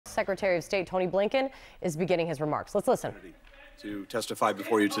Secretary of State Antony Blinken is beginning his remarks. Let's listen. To testify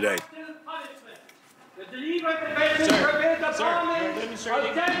before you today. The Geneva Convention forbids the bombing of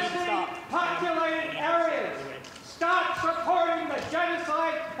densely populated areas. Stop supporting the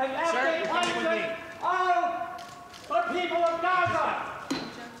genocide and ethnic cleansing of the people of Gaza.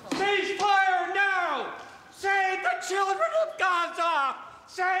 Ceasefire now! Save the children of Gaza!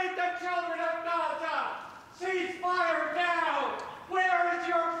 Save the children of Gaza! Ceasefire now! Where is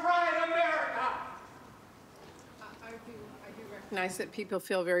your pride, America? I do recognize that people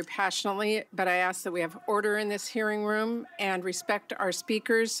feel very passionately, but I ask that we have order in this hearing room and respect our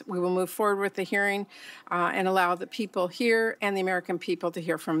speakers. We will move forward with the hearing and allow the people here and the American people to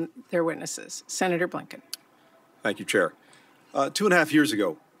hear from their witnesses. Senator Blinken. Thank you, Chair. 2.5 years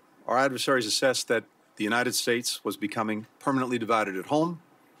ago, our adversaries assessed that the United States was becoming permanently divided at home,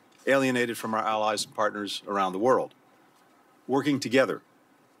 alienated from our allies and partners around the world. Working together,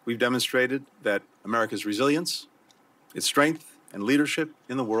 we've demonstrated that America's resilience, its strength, and leadership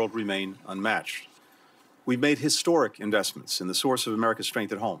in the world remain unmatched. We've made historic investments in the source of America's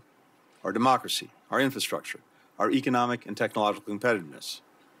strength at home, our democracy, our infrastructure, our economic and technological competitiveness.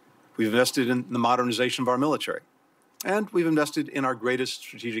 We've invested in the modernization of our military, and we've invested in our greatest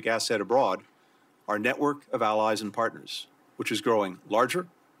strategic asset abroad, our network of allies and partners, which is growing larger,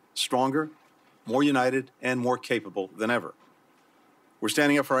 stronger, more united, and more capable than ever. We're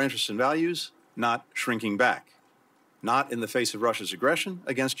standing up for our interests and values, not shrinking back. Not in the face of Russia's aggression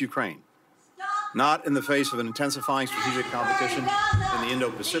against Ukraine. Not in the face of an intensifying strategic competition in the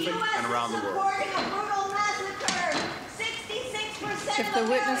Indo-Pacific and around the world. If the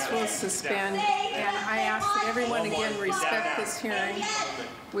witness will suspend, and I ask that everyone again respect this hearing,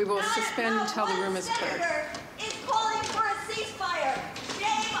 we will suspend until the room is cleared. Is calling for a ceasefire.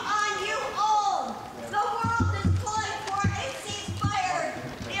 Shame on you all. The world is calling for a ceasefire.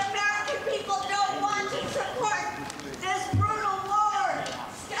 The American people don't want to support this brutal war.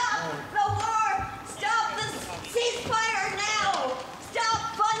 Stop the war. Stop the ceasefire now. Stop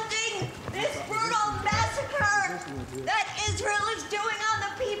funding this brutal massacre that Israel is doing on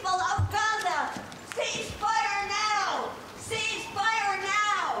the people of Gaza. Ceasefire now. Ceasefire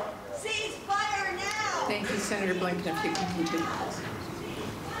now. Ceasefire now. Thank you, Senator Blinken. If you can continue.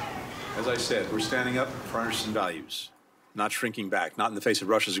 As I said, we're standing up for our interests and values, not shrinking back, not in the face of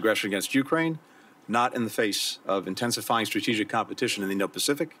Russia's aggression against Ukraine, not in the face of intensifying strategic competition in the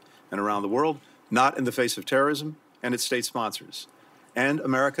Indo-Pacific and around the world, not in the face of terrorism and its state sponsors. And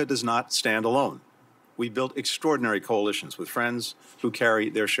America does not stand alone. We built extraordinary coalitions with friends who carry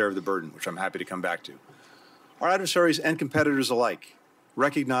their share of the burden, which I'm happy to come back to. Our adversaries and competitors alike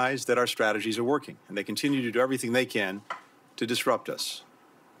recognize that our strategies are working, and they continue to do everything they can to disrupt us.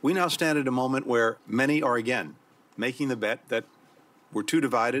 We now stand at a moment where many are again making the bet that we're too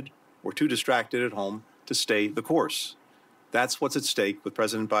divided or too distracted at home to stay the course. That's what's at stake with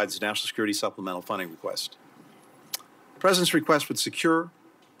President Biden's national security supplemental funding request. The President's request would secure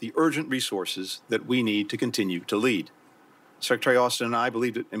the urgent resources that we need to continue to lead. Secretary Austin and I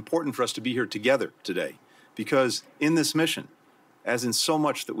believed it important for us to be here together today because in this mission, as in so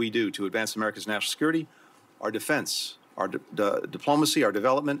much that we do to advance America's national security, our defense, our diplomacy, our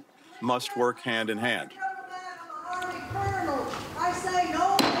development must work hand in hand.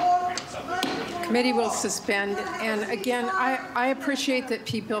 Committee will suspend. And again, I appreciate that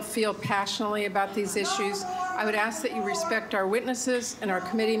people feel passionately about these issues. I would ask that you respect our witnesses and our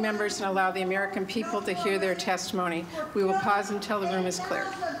committee members and allow the American people to hear their testimony. We will pause until the room is cleared.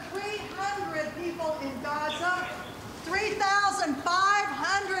 300 people in Gaza,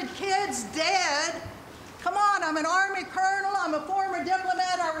 3,500 kids dead. Come on, I'm an Army colonel, I'm a former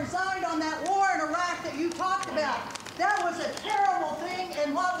diplomat, I resigned on that war in Iraq that you talked about. That was a terrible thing,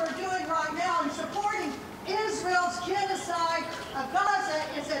 and what we're doing right now in supporting Israel's genocide of Gaza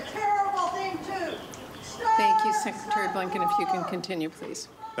is a terrible thing too. Thank you, Secretary Blinken. If you can continue, please.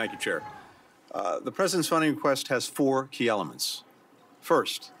 Thank you, Chair. The President's funding request has 4 key elements.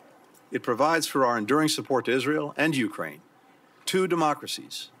 First, it provides for our enduring support to Israel and Ukraine, 2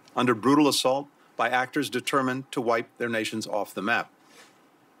 democracies under brutal assault by actors determined to wipe their nations off the map.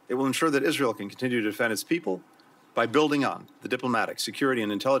 It will ensure that Israel can continue to defend its people by building on the diplomatic, security,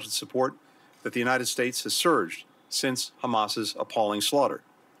 and intelligence support that the United States has surged since Hamas's appalling slaughter.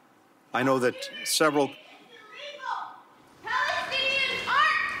 I know that several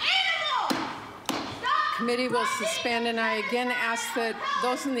Committee will suspend, and I again ask that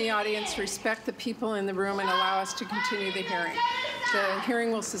those in the audience respect the people in the room and allow us to continue the hearing. The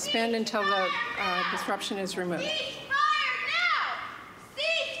hearing will suspend until the disruption is removed. Ceasefire now!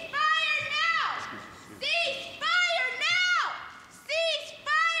 Ceasefire now!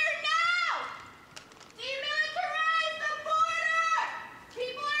 Ceasefire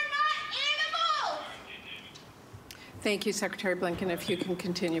Thank you, Secretary Blinken. If you can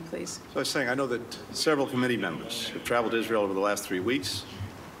continue, please. So I was saying, I know that several committee members have traveled to Israel over the last 3 weeks.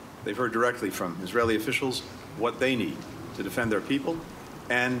 They've heard directly from Israeli officials what they need to defend their people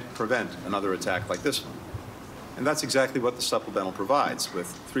and prevent another attack like this one. And that's exactly what the supplemental provides, with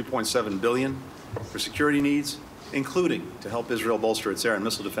 $3.7 billion for security needs, including to help Israel bolster its air and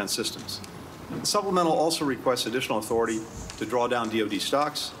missile defense systems. The supplemental also requests additional authority to draw down DoD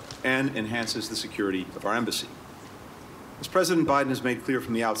stocks and enhances the security of our embassy. As President Biden has made clear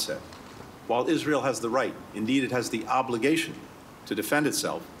from the outset, while Israel has the right, indeed it has the obligation, to defend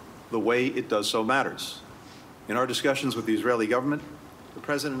itself, the way it does so matters. In our discussions with the Israeli government, the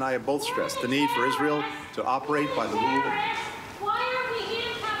President and I have both stressed the need for Israel to operate by the rule. Why are we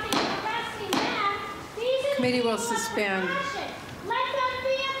handcuffing and arresting them? These Committee will suspend. Let them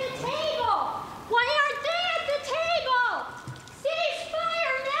be at the table. Why aren't they at the table?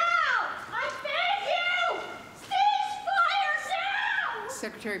 Ceasefire now! I beg you! Ceasefire now!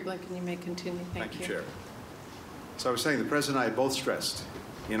 Secretary Blinken, you may continue. Thank you, Chair. So I was saying the President and I have both stressed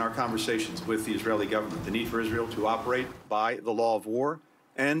in our conversations with the Israeli government the need for Israel to operate by the law of war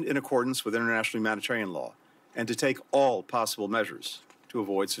and in accordance with international humanitarian law, and to take all possible measures to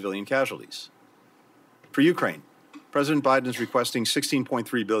avoid civilian casualties. For Ukraine, President Biden is requesting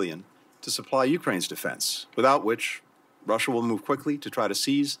 $16.3 billion to supply Ukraine's defense, without which Russia will move quickly to try to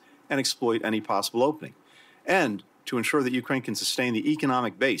seize and exploit any possible opening, and to ensure that Ukraine can sustain the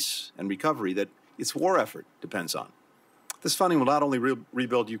economic base and recovery that its war effort depends on. This funding will not only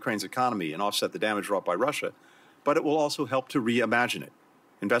rebuild Ukraine's economy and offset the damage wrought by Russia, but it will also help to reimagine it,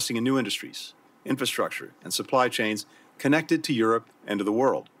 investing in new industries, infrastructure, and supply chains connected to Europe and to the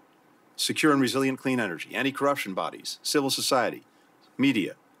world. Secure and resilient clean energy, anti-corruption bodies, civil society,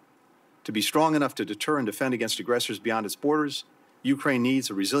 media. To be strong enough to deter and defend against aggressors beyond its borders, Ukraine needs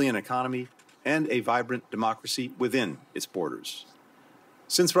a resilient economy and a vibrant democracy within its borders.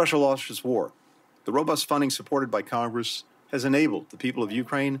 Since Russia launched its war, the robust funding supported by Congress has enabled the people of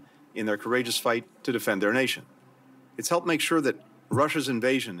Ukraine in their courageous fight to defend their nation. It's helped make sure that Russia's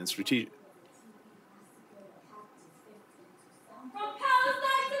invasion and strategic... From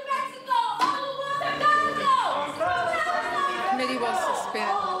Palestine to Mexico, all the walls are gotta go! From Palestine to Committee will Mexico,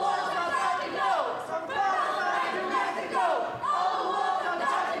 suspend.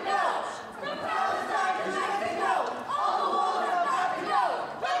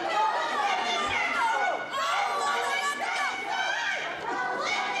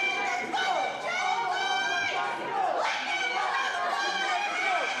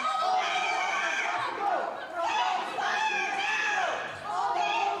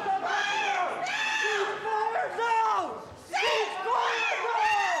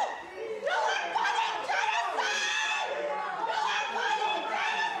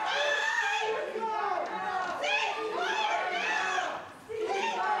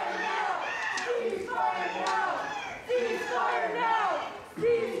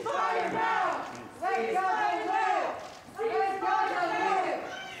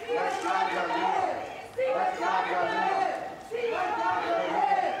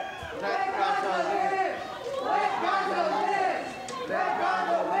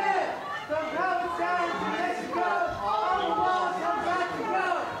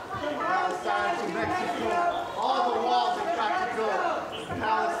 all the walls are gotta go! From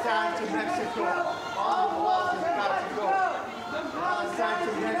Palestine to Mexico, all the walls are gotta go! From Palestine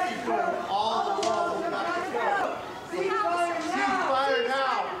to Mexico, all the walls are gotta go! From Palestine to Mexico, all the walls are gotta go! Ceasefire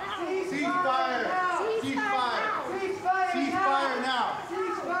now! Ceasefire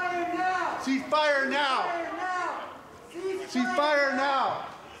now! Ceasefire now!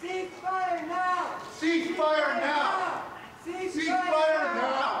 Ceasefire now! Ceasefire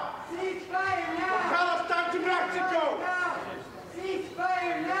now! Ceasefire now! Palestine to Mexico!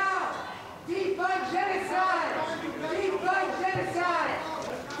 Ceasefire now! Defund genocide! Defund genocide!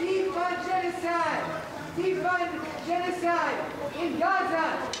 Defund genocide! Defund genocide in Gaza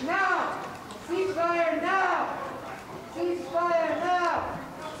now! Ceasefire now! Ceasefire now!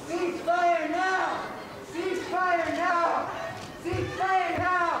 Ceasefire now! Ceasefire now! Ceasefire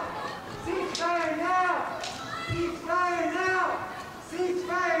now! Ceasefire now! Ceasefire now!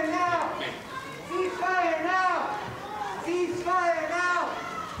 Ceasefire now! Ceasefire now! Ceasefire now! Ceasefire now!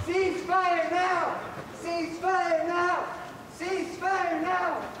 Ceasefire now! Ceasefire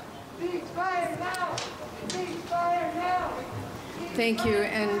now! Ceasefire now! Ceasefire now! Thank you.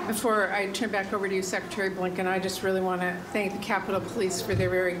 And before I turn back over to you, Secretary Blinken, I just really want to thank the Capitol Police for their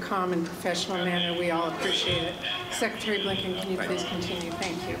very calm and professional manner. We all appreciate it. Secretary Blinken, can you please continue?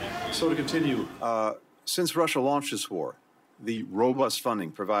 Thank you. So to continue, since Russia launched this war, the robust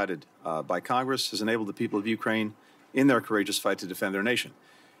funding provided by Congress has enabled the people of Ukraine in their courageous fight to defend their nation.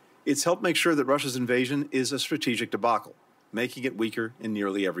 It's helped make sure that Russia's invasion is a strategic debacle, making it weaker in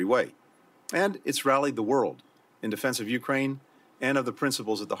nearly every way. And it's rallied the world in defense of Ukraine and of the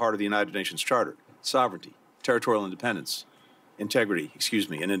principles at the heart of the United Nations Charter: sovereignty, territorial independence, integrity,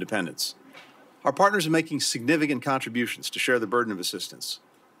 and independence. Our partners are making significant contributions to share the burden of assistance.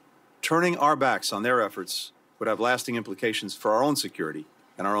 Turning our backs on their efforts would have lasting implications for our own security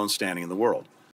and our own standing in the world.